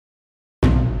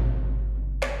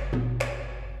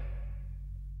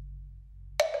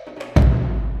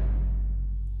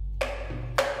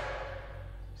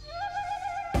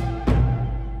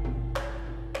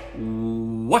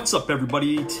What's up,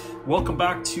 everybody? Welcome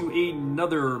back to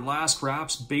another Last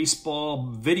Wraps baseball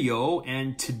video,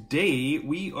 and today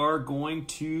we are going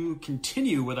to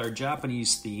continue with our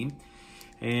Japanese theme,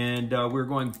 and we're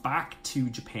going back to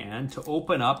Japan to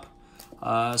open up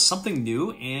something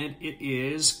new, and it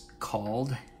is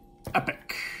called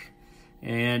EPOCH.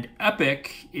 And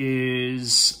EPOCH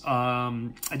is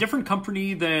a different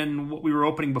company than what we were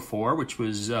opening before, which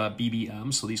was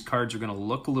BBM, so these cards are going to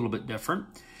look a little bit different.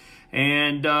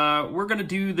 And we're going to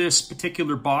do this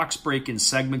particular box break in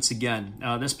segments again.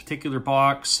 This particular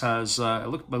box has,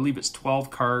 I believe it's 12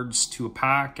 cards to a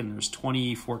pack, and there's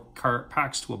 24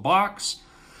 packs to a box.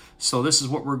 So this is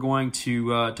what we're going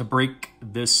to break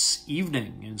this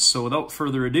evening. And so without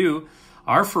further ado,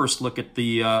 our first look at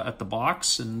the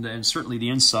box and certainly the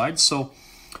inside. So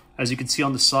as you can see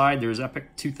on the side, there's EPOCH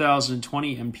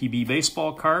 2020 NPB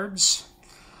Baseball Cards.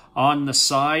 On the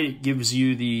side, it gives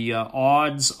you the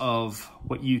odds of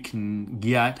what you can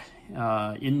get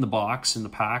in the box, in the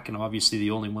pack, and obviously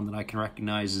the only one that I can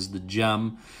recognize is the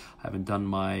gem. I haven't done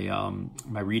my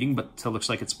my reading, but it looks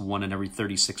like it's 1 in every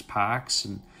 36 packs,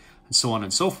 and so on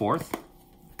and so forth.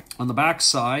 On the back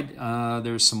side,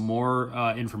 there's some more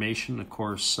information, of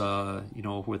course, you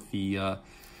know, with the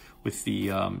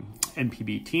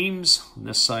NPB teams. On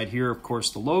this side here, of course,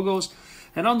 the logos.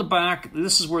 And on the back,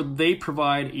 this is where they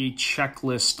provide a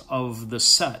checklist of the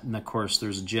set. And of course,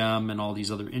 there's a gem and all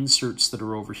these other inserts that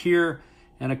are over here.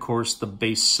 And of course, the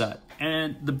base set.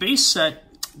 And the base set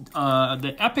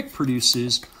that EPOCH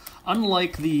produces,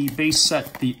 unlike the base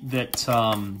set that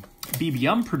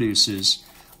BBM produces,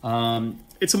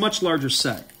 it's a much larger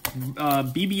set.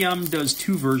 BBM does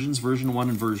two versions, version 1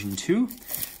 and version 2.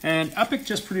 And EPOCH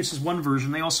just produces one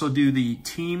version. They also do the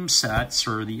team sets,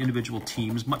 or the individual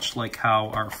teams, much like how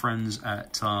our friends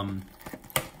at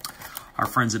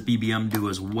BBM do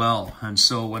as well. And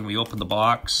so when we open the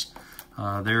box,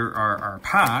 there are our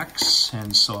packs.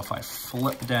 And so if I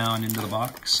flip down into the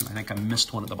box, and I think I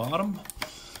missed one at the bottom.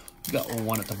 Got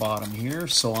one at the bottom here.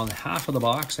 So on half of the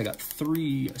box, I got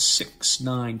 3, 6,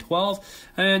 9, 12.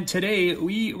 And today,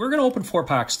 we're going to open 4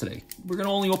 packs today. We're going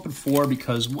to only open 4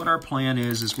 because what our plan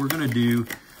is we're going to do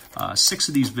 6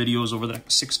 of these videos over the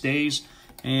next 6 days.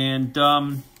 And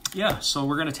yeah, so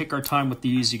we're going to take our time with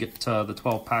these. You get the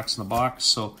 12 packs in the box.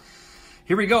 So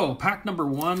here we go. Pack number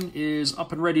 1 is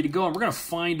up and ready to go. And we're going to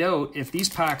find out if these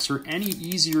packs are any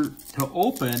easier to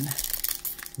open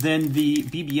than the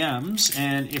BBMs,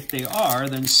 and if they are,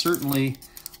 then certainly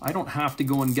I don't have to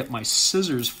go and get my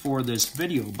scissors for this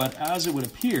video, but as it would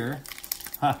appear,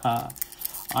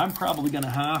 I'm probably going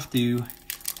to have to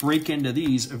break into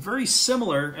these, very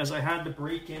similar as I had to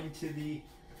break into the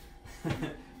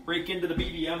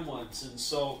BBM ones. And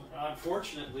so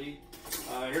unfortunately,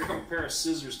 here come a pair of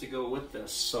scissors to go with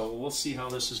this, so we'll see how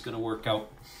this is going to work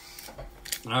out.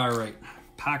 All right,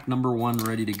 pack number 1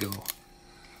 ready to go.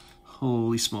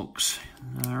 Holy smokes.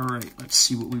 All right, let's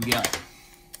see what we've got.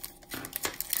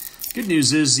 Good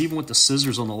news is, even with the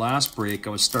scissors on the last break, I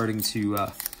was starting to do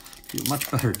a much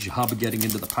better job of getting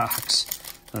into the packs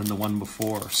than the one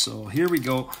before. So here we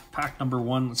go, pack number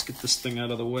 1. Let's get this thing out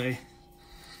of the way.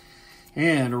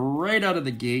 And right out of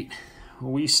the gate,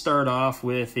 we start off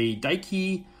with a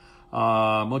Daiki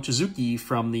Mochizuki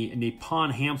from the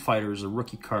Nippon Ham Fighters, a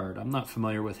rookie card. I'm not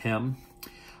familiar with him.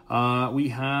 We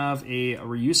have a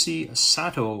Ryusuke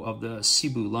Sato of the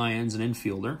Cebu Lions, an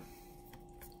infielder.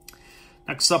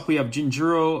 Next up, we have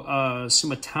Jinjuro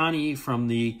Sumatani from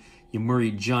the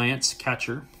Yomiuri Giants,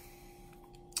 catcher.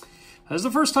 This is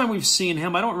the first time we've seen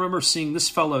him. I don't remember seeing this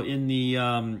fellow in the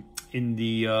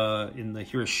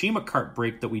Hiroshima cart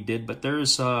break that we did, but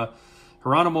there's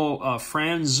Geronimo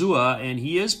Franzua, and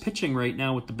he is pitching right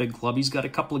now with the big club. He's got a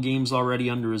couple of games already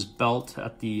under his belt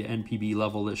at the NPB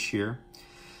level this year.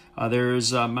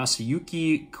 There's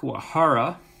Masayuki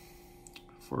Kuwahara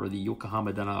for the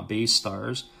Yokohama Dana Bay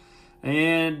Stars.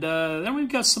 And then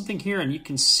we've got something here, and you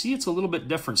can see it's a little bit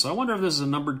different. So I wonder if this is a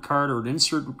numbered card or an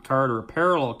insert card or a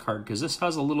parallel card, because this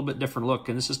has a little bit different look.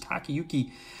 And this is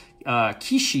Takayuki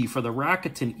Kishi for the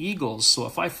Rakuten Eagles. So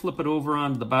if I flip it over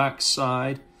onto the back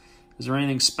side, is there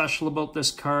anything special about this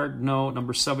card? No,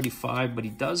 number 75, but he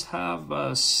does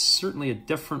have certainly a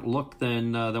different look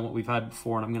than what we've had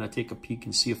before, and I'm going to take a peek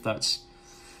and see if that's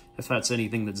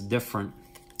anything that's different.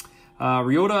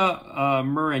 Ryota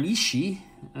Muranishi,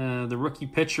 the rookie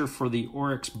pitcher for the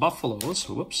Oryx Buffaloes.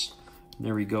 Whoops,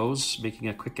 there he goes, making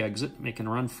a quick exit, making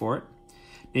a run for it.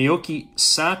 Naoki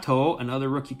Sato, another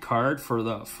rookie card for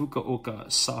the Fukuoka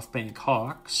SoftBank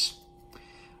Hawks.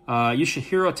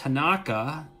 Yoshihiro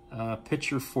Tanaka,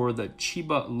 pitcher for the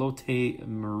Chiba Lotte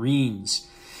Marines.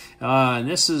 And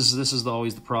this is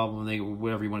always the problem.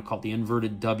 Whatever you want to call it, the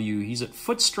inverted W. He's at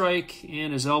foot strike,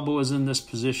 and his elbow is in this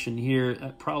position here.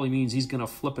 That probably means he's going to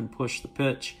flip and push the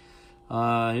pitch.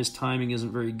 His timing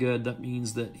isn't very good. That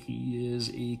means that he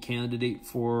is a candidate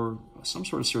for some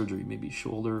sort of surgery, maybe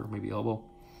shoulder, maybe elbow.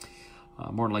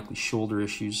 More than likely shoulder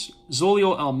issues.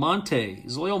 Zolio Almonte.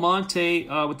 Zolio Almonte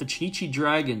with the Chinichi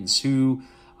Dragons, who...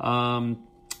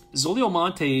 Zolio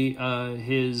Almonte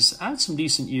has had some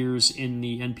decent years in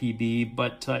the NPB,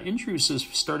 but injuries have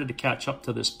started to catch up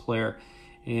to this player.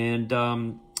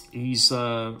 And he's,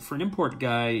 for an import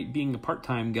guy, being a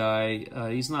part-time guy,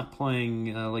 he's not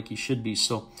playing like he should be.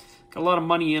 So got a lot of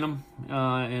money in him,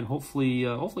 and hopefully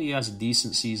he has a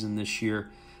decent season this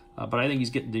year. But I think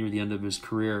he's getting near the end of his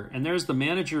career. And there's the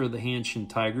manager of the Hanshin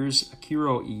Tigers,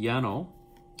 Akiro Iyano.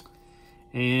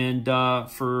 And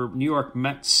for New York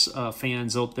Mets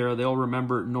fans out there, they'll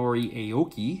remember Nori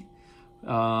Aoki.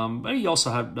 But he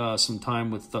also had some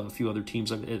time with a few other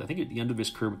teams. I think at the end of his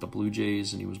career with the Blue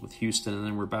Jays, and he was with Houston, and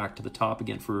then we're back to the top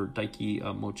again for Daiki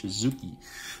Mochizuki.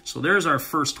 So there's our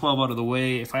first 12 out of the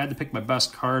way. If I had to pick my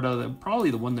best card,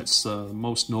 probably the one that's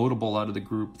most notable out of the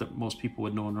group that most people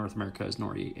would know in North America is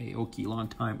Nori Aoki,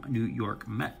 longtime New York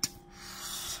Met.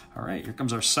 All right, here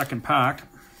comes our second pack.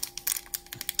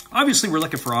 Obviously, we're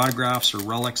looking for autographs or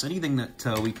relics, anything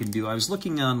that we can do. I was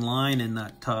looking online in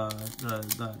that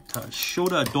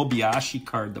Shota Dobiashi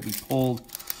card that we pulled,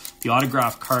 the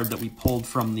autograph card that we pulled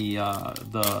from the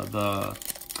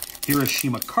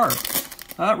Hiroshima Carp.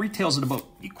 That retails at about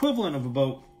equivalent of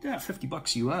about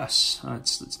 $50 US.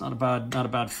 It's not a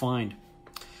bad find.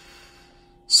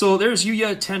 So there's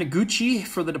Yuya Taniguchi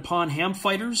for the Nippon Ham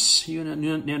Fighters.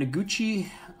 Yuya Taniguchi,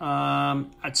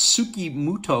 Atsuki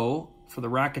Muto for the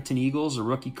Rakuten Eagles, a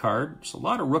rookie card. There's a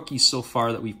lot of rookies so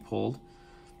far that we've pulled.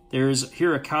 There's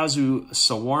Hirokazu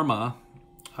Sawamura.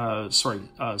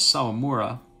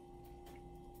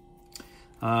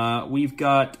 We've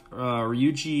got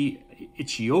Ryuji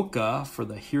Ichioka for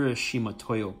the Hiroshima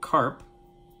Toyo Carp.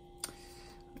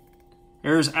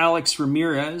 There's Alex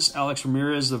Ramirez. Alex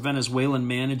Ramirez, the Venezuelan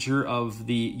manager of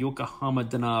the Yokohama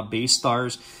Dana Bay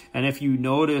Stars. And if you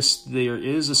notice, there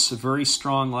is a very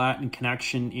strong Latin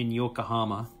connection in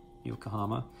Yokohama.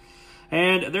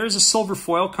 And there's a silver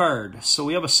foil card. So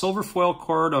we have a silver foil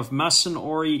card of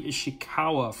Masanori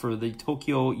Ishikawa for the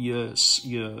Tokyo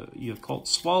Yakult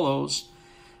Swallows.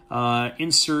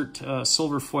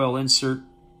 Silver foil insert,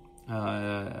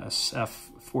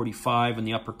 SF45 in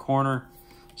the upper corner.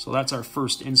 So that's our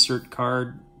first insert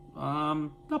card.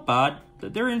 Not bad.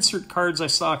 They're insert cards I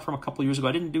saw from a couple of years ago.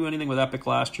 I didn't do anything with Epic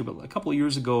last year, but a couple of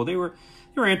years ago they were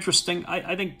interesting.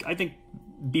 I think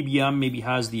BBM maybe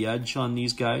has the edge on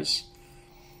these guys.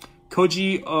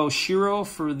 Koji Oshiro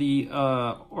for the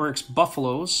Oryx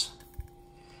Buffaloes.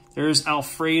 There's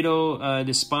Alfredo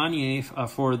Despaigne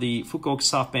for the Fukuoka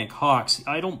SoftBank Hawks.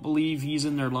 I don't believe he's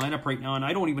in their lineup right now, and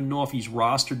I don't even know if he's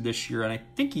rostered this year, and I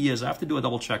think he is. I have to do a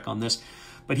double check on this.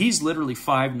 But he's literally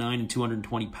 5'9" and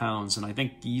 220 pounds, and I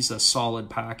think he's a solid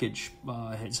package.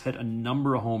 Has hit a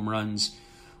number of home runs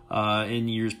in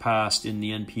years past in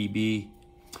the NPB.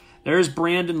 There's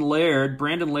Brandon Laird.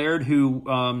 Brandon Laird, who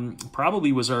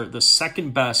probably was the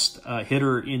second best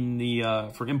hitter in the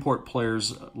for import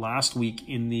players last week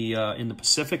in the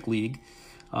Pacific League.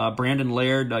 Brandon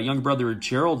Laird, younger brother of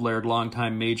Gerald Laird,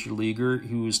 longtime major leaguer,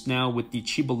 who is now with the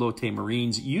Chibalote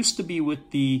Marines. Used to be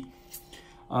with the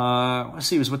let's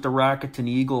see, he was with the Rakuten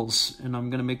Eagles, and I'm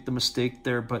going to make the mistake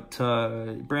there, but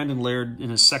Brandon Laird in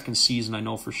his second season, I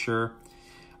know for sure.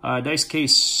 Daisuke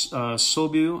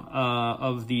Sobu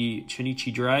of the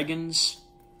Chinichi Dragons.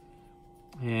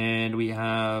 And we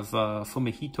have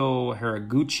Fumihito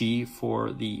Haraguchi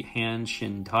for the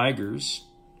Hanshin Tigers.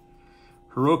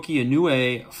 Hiroki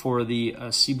Inoue for the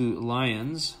Cebu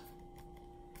Lions.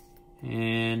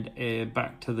 And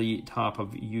back to the top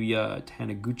of Yuya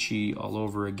Taniguchi all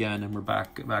over again, and we're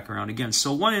back around again.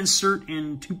 So one insert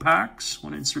in two packs.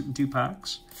 And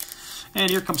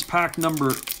here comes pack number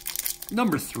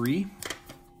 3.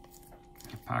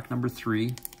 Pack number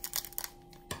 3.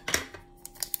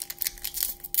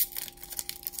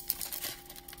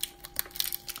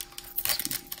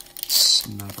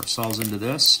 Snap ourselves into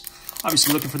this.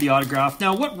 Obviously looking for the autograph.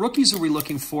 Now, what rookies are we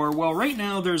looking for? Well, right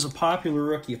now there's a popular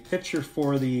rookie, a pitcher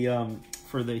for the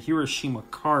Hiroshima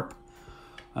Carp,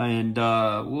 and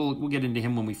we'll get into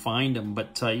him when we find him.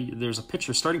 But there's a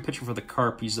pitcher, starting pitcher for the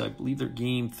Carp. He's, I believe, their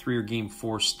Game 3 or Game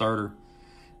 4 starter,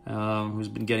 who's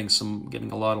been getting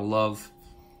a lot of love.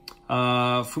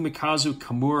 Fumikazu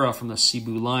Kamura from the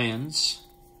Cebu Lions.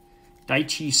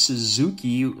 Daichi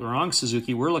Suzuki, wrong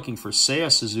Suzuki. We're looking for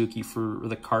Seiya Suzuki for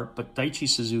the Carp, but Daichi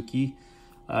Suzuki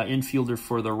infielder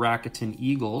for the Rakuten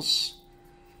Eagles.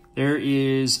 There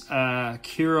is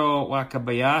Kiro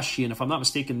Wakabayashi, and if I'm not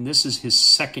mistaken, this is his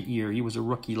second year. He was a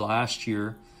rookie last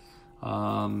year.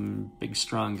 Big,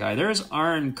 strong guy. There's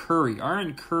Aaron Curry.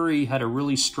 Aaron Curry had a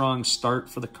really strong start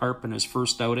for the Carp in his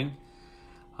first outing.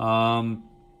 And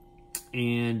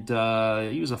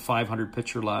he was a 500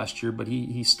 pitcher last year, but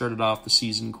he started off the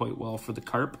season quite well for the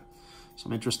Carp. So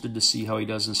I'm interested to see how he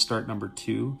does in start number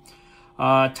 2.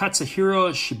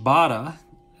 Tatsuhiro Shibata,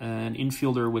 an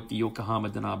infielder with the Yokohama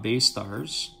Dana Bay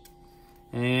Stars.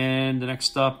 And the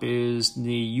next up is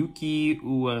Naoki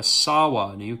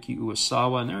Uesawa. Naoki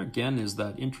Uesawa, and there again is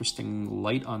that interesting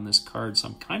light on this card. So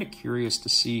I'm kind of curious to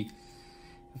see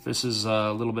if this is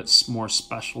a little bit more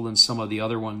special than some of the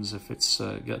other ones, if it's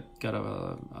got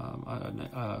a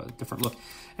different look.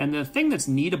 And the thing that's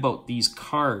neat about these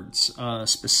cards,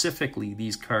 specifically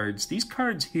these cards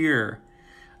here,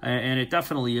 and it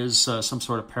definitely is some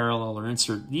sort of parallel or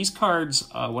insert. These cards,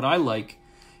 what I like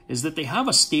is that they have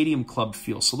a Stadium Club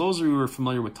feel. So those who are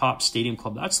familiar with Top Stadium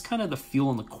Club, that's kind of the feel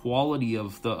and the quality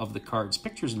of the cards.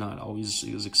 Picture's not always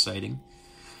as exciting.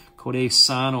 Kodai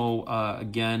Sano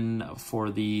again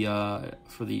for the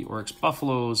Oryx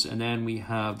Buffaloes, and then we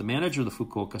have the manager of the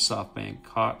Fukuoka SoftBank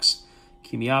Hawks,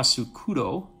 Kimiyasu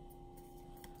Kudo.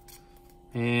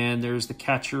 And there's the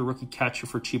catcher, rookie catcher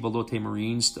for Chiba Lotte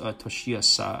Marines, Toshiya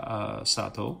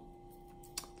Sato.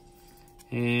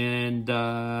 And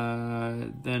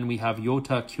then we have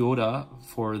Yota Kyoda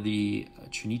for the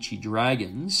Chunichi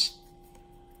Dragons.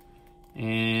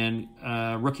 And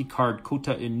rookie card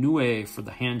Kota Inoue for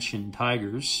the Hanshin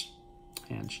Tigers.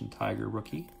 Hanshin Tiger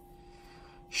rookie.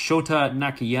 Shota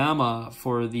Nakayama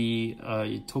for the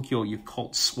Tokyo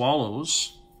Yakult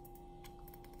Swallows.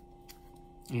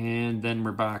 And then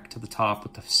we're back to the top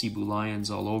with the Cebu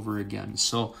Lions all over again.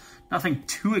 So nothing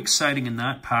too exciting in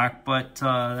that pack, but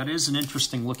that is an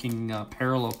interesting looking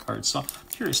parallel card. So I'm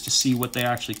curious to see what they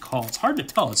actually call. It's hard to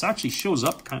tell. It actually shows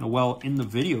up kind of well in the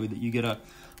video that you get a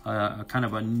kind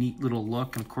of a neat little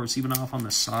look. And of course, even off on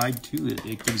the side too,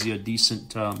 it gives you a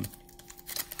decent a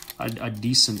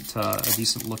decent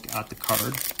look at the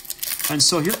card. And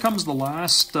so here comes the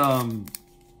last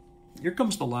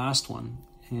one.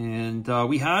 And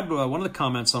we had one of the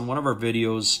comments on one of our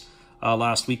videos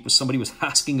last week was somebody was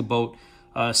asking about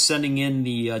sending in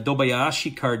the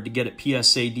Dobayashi card to get it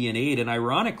PSA DNA'd, and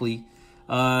ironically,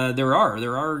 there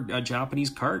are Japanese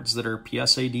cards that are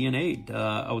PSA DNA'd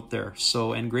out there,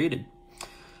 so and graded.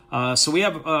 So we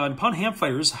have Nippon Ham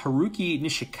Fighters Haruki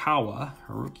Nishikawa,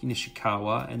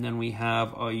 and then we have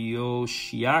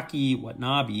Yoshiaki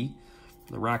Watanabe,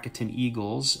 the Rakuten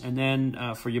Eagles, and then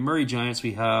for Yomiuri Giants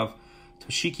we have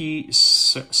Toshiki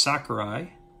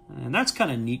Sakurai, and that's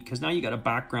kind of neat because now you got a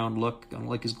background look. I don't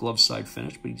like his glove side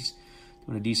finish, but he's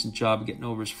doing a decent job of getting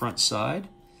over his front side.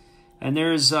 And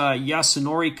there's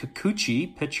Yasunori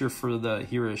Kikuchi, pitcher for the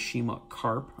Hiroshima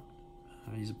Carp.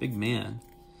 He's a big man.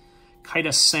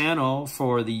 Kaida Sano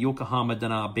for the Yokohama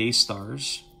Dana Bay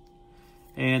Stars.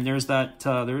 And there's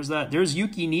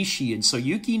Yuki Nishi. And so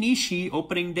Yuki Nishi,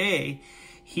 opening day,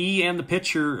 he and the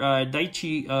pitcher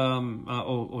Daichi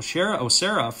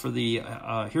Osera for the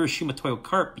Hiroshima Toyo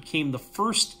Carp became the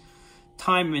first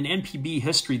time in NPB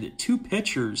history that two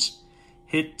pitchers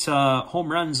hit home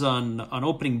runs on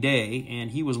opening day,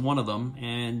 and he was one of them.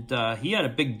 And he had a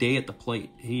big day at the plate.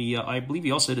 I believe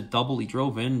he also hit a double. He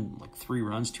drove in like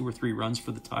 2 or 3 runs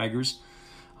for the Tigers.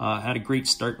 Had a great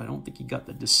start, but I don't think he got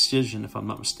the decision, if I'm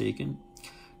not mistaken.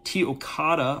 T.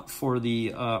 Okada for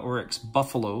the Oryx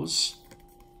Buffaloes.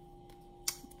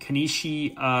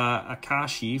 Kanishi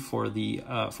Akashi for the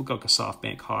Fukuoka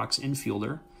SoftBank Hawks,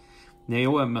 infielder.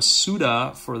 Naoya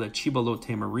Masuda for the Chiba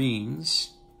Lotte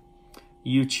Marines.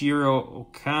 Yuichiro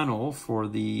Okano for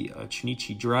the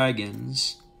Chunichi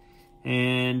Dragons.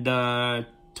 And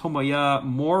Tomoya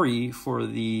Mori for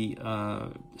the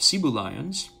Cebu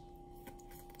Lions.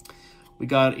 We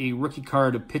got a rookie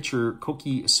card of pitcher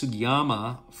Koki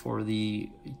Sugiyama for the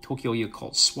Tokyo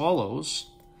Yakult Swallows.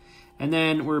 And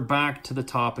then we're back to the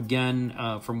top again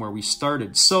from where we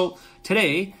started. So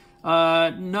today,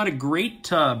 not a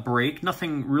great break,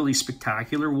 nothing really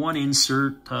spectacular. One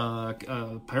insert,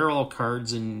 parallel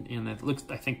cards in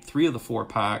I think 3 of the 4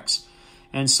 packs.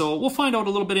 And so we'll find out a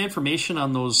little bit of information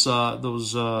on those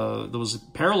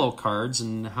parallel cards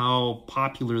and how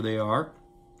popular they are.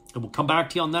 And we'll come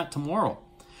back to you on that tomorrow.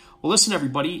 Well, listen,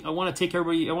 everybody, I want to thank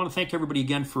everybody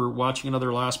again for watching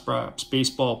another Last Props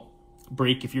Baseball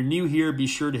break. If you're new here, be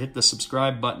sure to hit the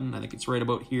subscribe button. I think it's right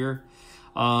about here.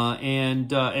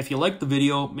 And if you like the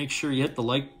video, make sure you hit the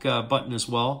like button as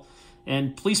well.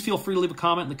 And please feel free to leave a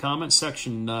comment in the comment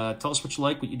section. Tell us what you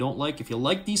like, what you don't like. If you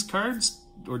like these cards,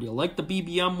 or do you like the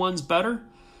BBM ones better?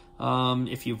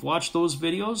 If you've watched those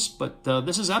videos. But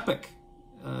this is epic.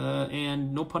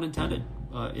 And no pun intended.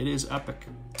 It is epic.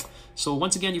 So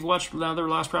once again, you've watched another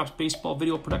Last Wraps Baseball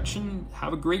video production.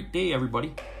 Have a great day,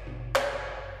 everybody.